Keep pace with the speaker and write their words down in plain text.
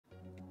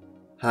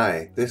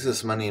Hi, this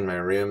is Money in My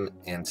Room,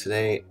 and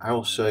today I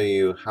will show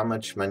you how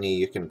much money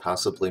you can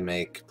possibly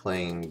make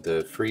playing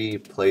the free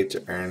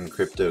play-to-earn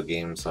crypto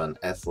games on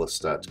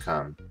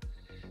Ethlas.com.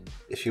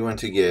 If you want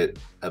to get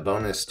a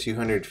bonus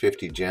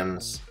 250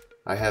 gems,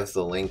 I have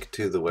the link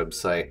to the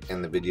website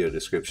in the video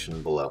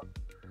description below.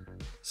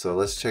 So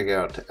let's check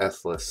out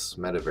Ethlas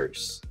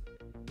Metaverse.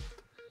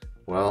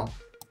 Well,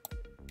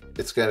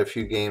 it's got a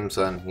few games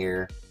on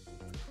here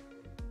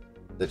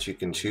that you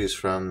can choose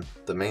from.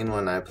 The main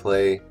one I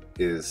play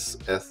is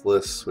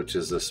Ethlas, which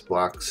is this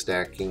block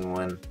stacking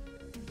one,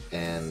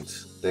 and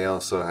they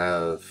also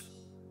have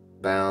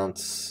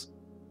Bounce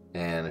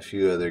and a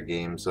few other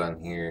games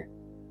on here.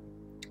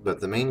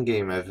 But the main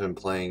game I've been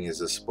playing is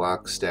this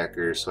block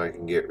stacker, so I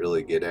can get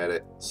really good at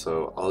it.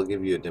 So I'll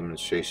give you a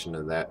demonstration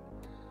of that.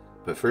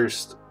 But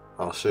first,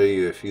 I'll show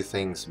you a few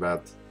things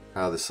about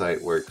how the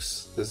site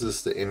works. This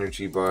is the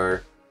energy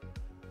bar.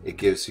 It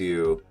gives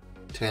you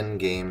 10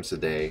 games a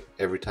day.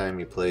 Every time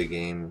you play a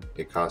game,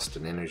 it costs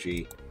an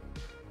energy.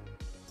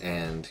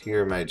 And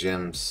here are my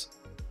gems.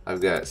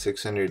 I've got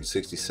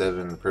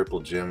 667 purple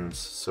gems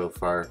so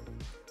far.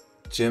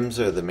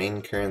 Gems are the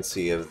main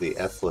currency of the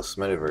Ethlas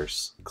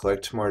Metaverse.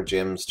 Collect more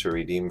gems to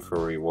redeem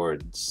for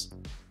rewards.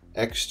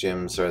 X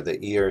gems are the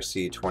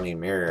ERC20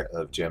 mirror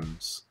of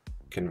gems.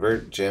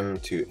 Convert gem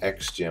to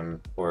X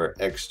gem or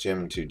X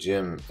gem to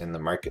gem in the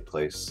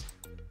marketplace.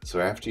 So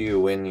after you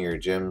win your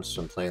gems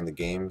from playing the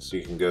games,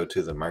 you can go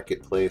to the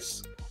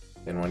marketplace,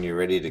 and when you're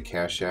ready to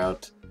cash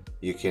out,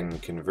 you can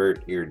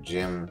convert your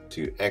gem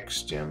to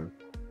X gem.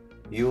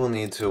 You will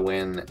need to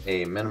win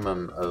a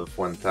minimum of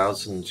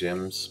 1,000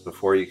 gems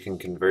before you can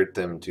convert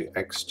them to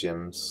X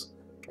gems,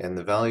 and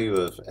the value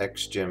of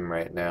X gem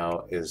right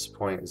now is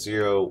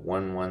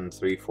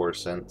 0.01134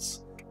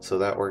 cents, so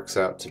that works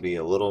out to be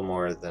a little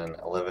more than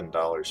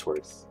 $11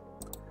 worth.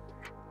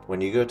 When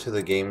you go to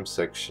the game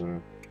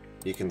section,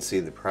 you can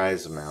see the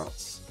prize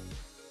amounts.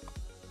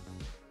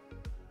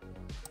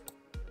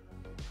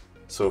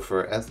 So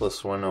for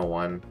Ethlas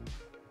 101,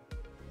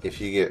 if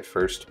you get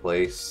first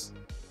place,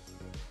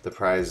 the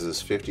prize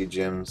is 50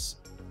 gems,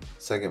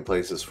 second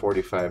place is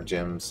 45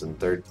 gems, and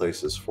third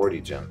place is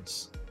 40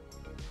 gems.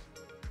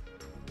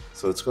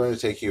 So it's going to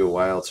take you a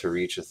while to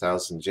reach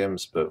 1,000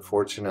 gems, but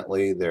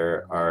fortunately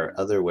there are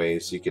other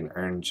ways you can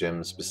earn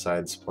gems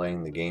besides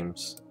playing the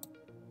games.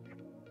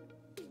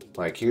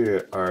 Like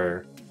here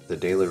are the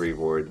daily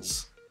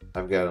rewards.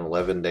 I've got an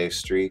 11-day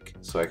streak,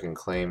 so I can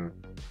claim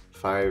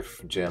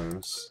 5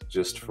 gems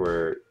just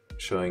for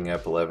showing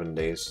up 11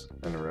 days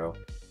in a row.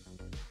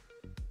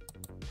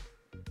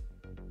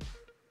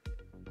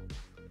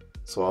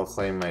 So I'll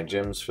claim my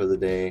gems for the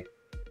day.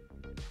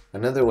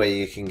 Another way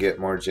you can get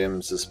more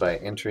gems is by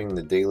entering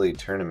the daily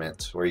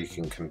tournament, where you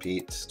can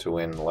compete to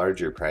win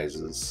larger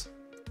prizes.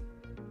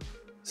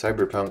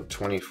 Cyberpunk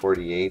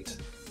 2048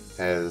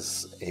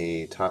 has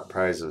a top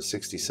prize of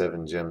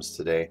 67 gems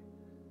today,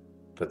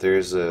 but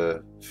there's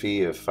a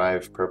fee of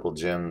 5 purple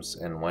gems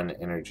and 1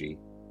 energy.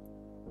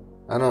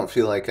 I don't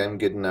feel like I'm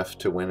good enough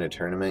to win a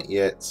tournament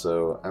yet,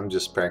 so I'm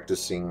just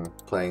practicing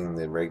playing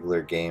the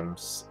regular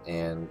games,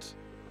 and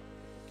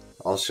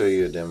I'll show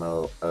you a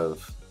demo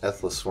of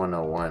Ethlas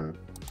 101.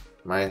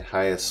 My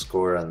highest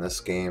score on this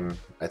game,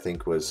 I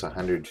think, was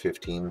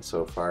 115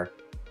 so far.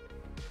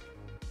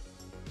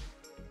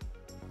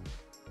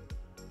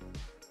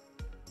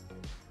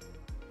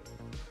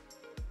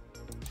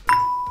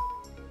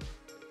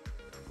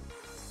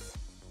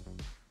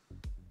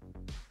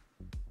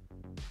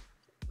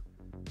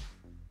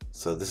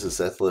 So this is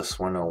Ethlas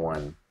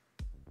 101.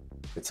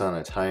 It's on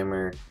a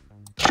timer,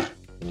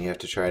 and you have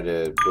to try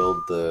to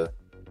build the...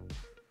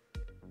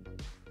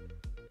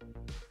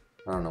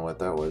 I don't know what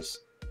that was.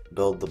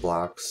 Build the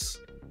blocks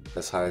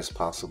as high as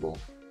possible.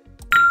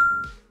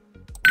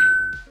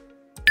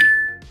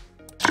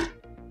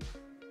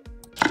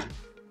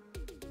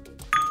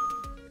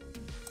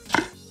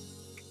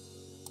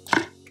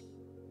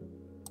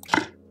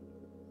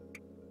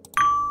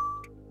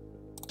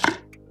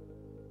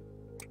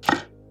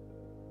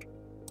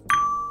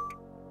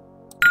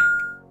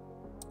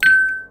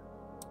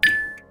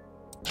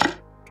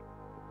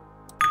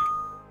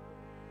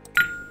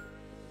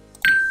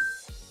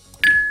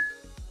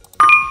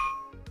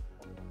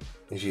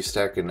 If you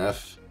stack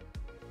enough,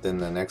 then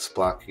the next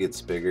block gets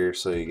bigger,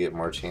 so you get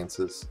more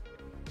chances.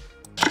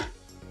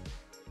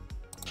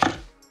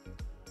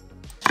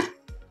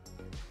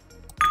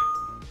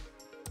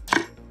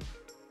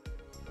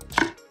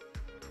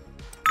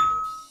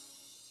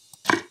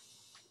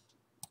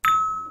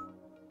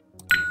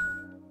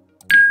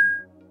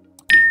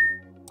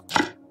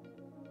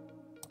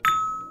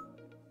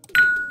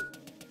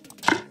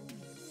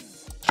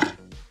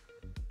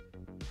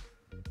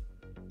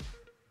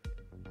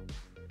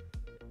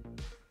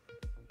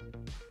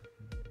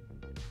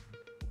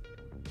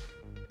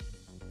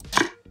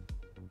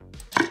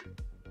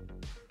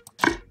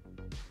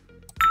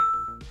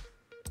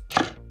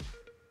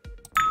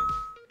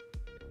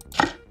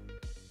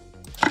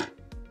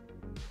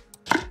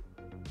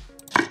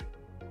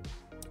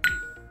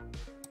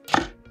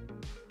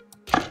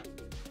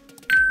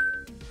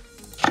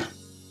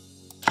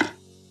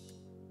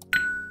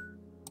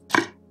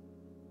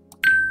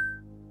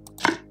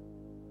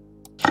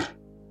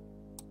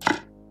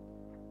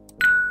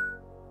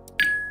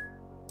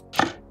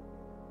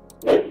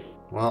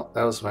 Well,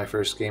 that was my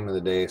first game of the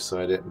day, so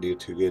I didn't do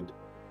too good.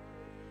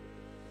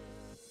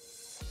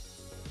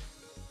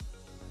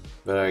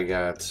 But I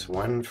got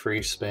one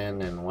free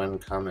spin and one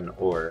common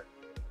ore.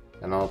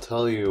 And I'll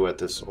tell you what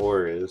this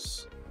ore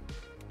is.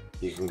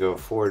 You can go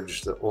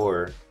forge the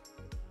ore.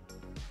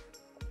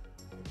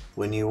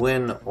 When you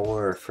win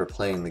ore for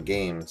playing the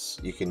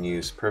games, you can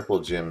use purple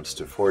gems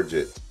to forge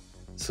it.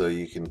 So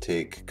you can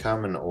take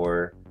common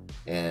ore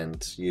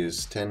and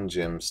use 10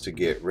 gems to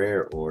get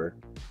rare ore,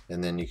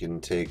 and then you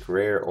can take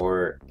rare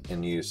ore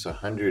and use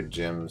 100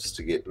 gems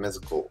to get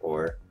mythical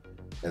ore,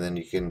 and then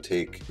you can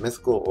take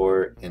mythical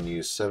ore and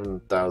use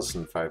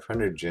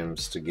 7,500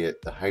 gems to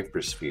get the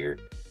Hypersphere.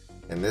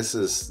 And this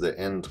is the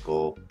end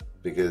goal,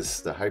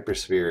 because the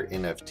Hypersphere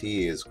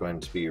NFT is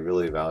going to be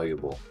really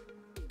valuable.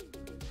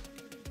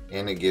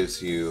 And it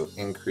gives you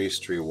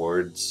increased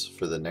rewards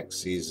for the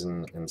next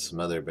season and some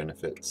other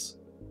benefits.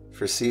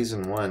 For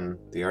Season 1,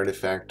 the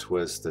artifact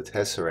was the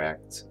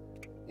Tesseract,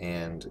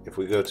 and if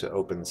we go to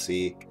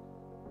OpenSea,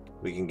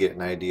 we can get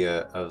an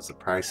idea of the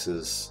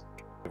prices.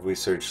 If we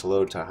search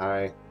low to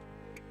high,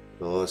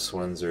 the lowest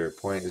ones are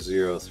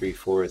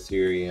 0.034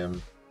 Ethereum,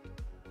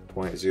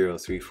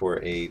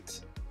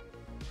 0.0348,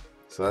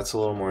 so that's a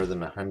little more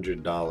than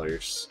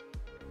 $100.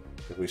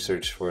 If we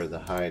search for the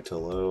high to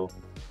low,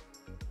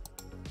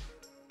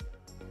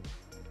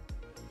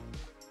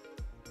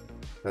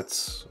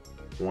 that's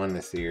 1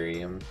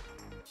 Ethereum,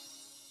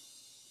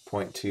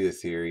 0.2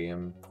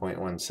 Ethereum,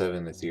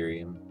 0.17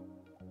 Ethereum.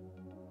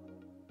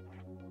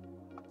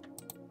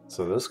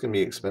 So those can be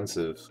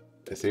expensive.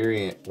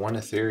 Ethereum, 1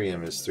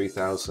 Ethereum is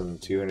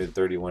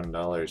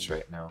 $3,231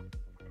 right now.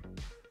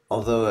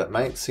 Although it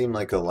might seem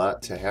like a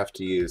lot to have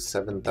to use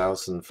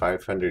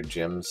 7,500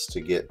 gems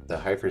to get the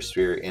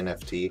Hypersphere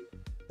NFT,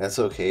 that's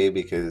okay,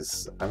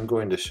 because I'm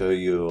going to show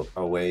you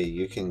a way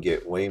you can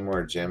get way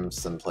more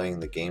gems than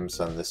playing the games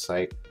on this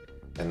site,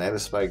 and that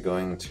is by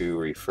going to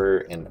Refer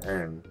and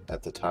Earn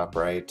at the top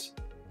right.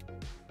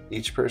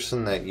 Each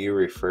person that you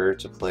refer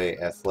to play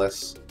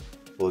Ethlas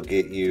will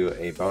get you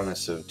a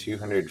bonus of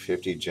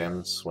 250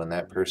 gems when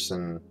that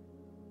person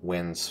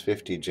wins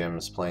 50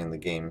 gems playing the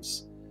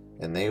games,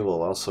 and they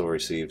will also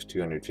receive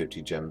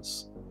 250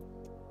 gems.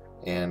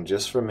 And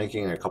just from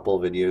making a couple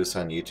of videos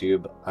on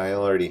YouTube, I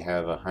already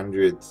have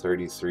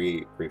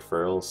 133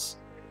 referrals.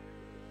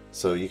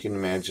 So you can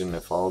imagine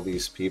if all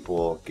these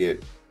people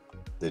get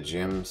the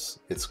gems,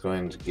 it's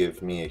going to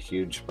give me a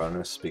huge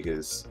bonus,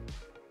 because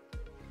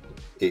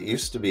it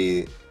used to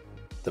be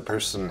the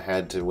person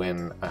had to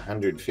win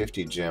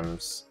 150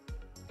 gems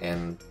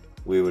and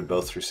we would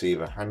both receive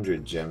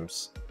 100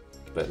 gems,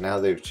 but now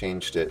they've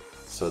changed it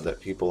so that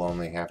people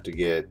only have to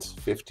get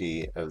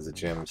 50 of the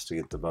gems to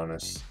get the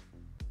bonus.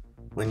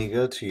 When you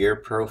go to your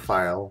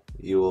profile,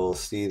 you will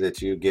see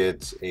that you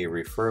get a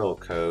referral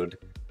code,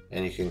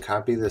 and you can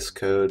copy this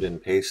code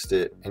and paste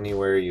it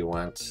anywhere you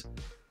want.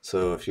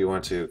 So if you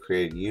want to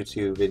create a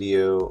YouTube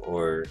video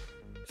or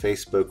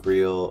Facebook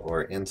Reel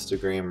or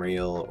Instagram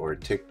Reel or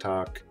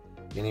TikTok,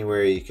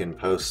 anywhere you can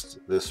post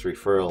this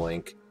referral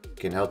link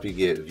can help you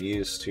get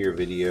views to your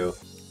video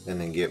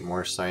and then get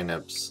more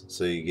signups,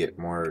 so you get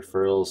more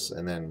referrals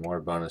and then more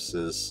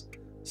bonuses,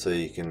 so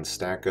you can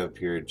stack up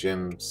your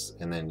gems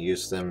and then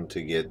use them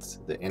to get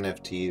the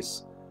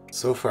NFTs.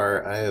 So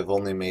far I have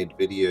only made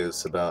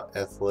videos about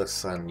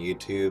Ethlas on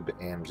YouTube,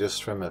 and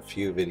just from a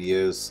few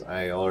videos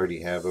I already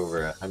have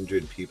over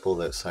 100 people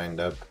that signed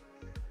up,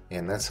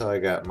 and that's how I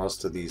got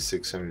most of these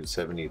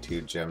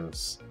 672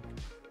 gems.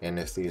 And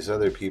if these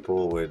other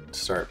people would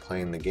start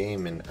playing the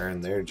game and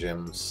earn their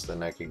gems,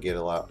 then I could get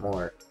a lot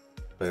more,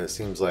 but it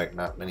seems like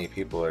not many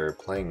people are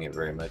playing it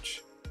very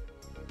much.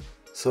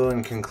 So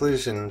in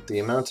conclusion, the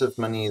amount of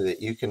money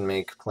that you can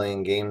make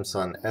playing games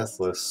on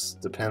Ethlas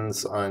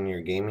depends on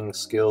your gaming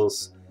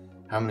skills,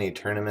 how many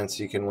tournaments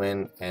you can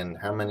win, and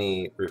how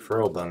many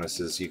referral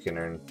bonuses you can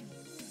earn.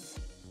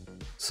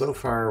 So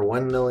far,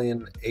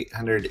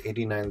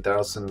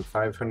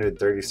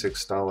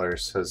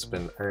 $1,889,536 has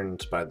been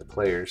earned by the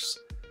players.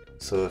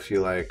 So if you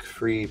like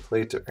free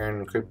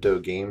play-to-earn crypto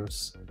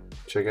games,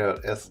 check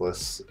out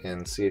Ethlas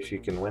and see if you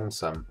can win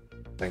some.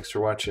 Thanks for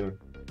watching.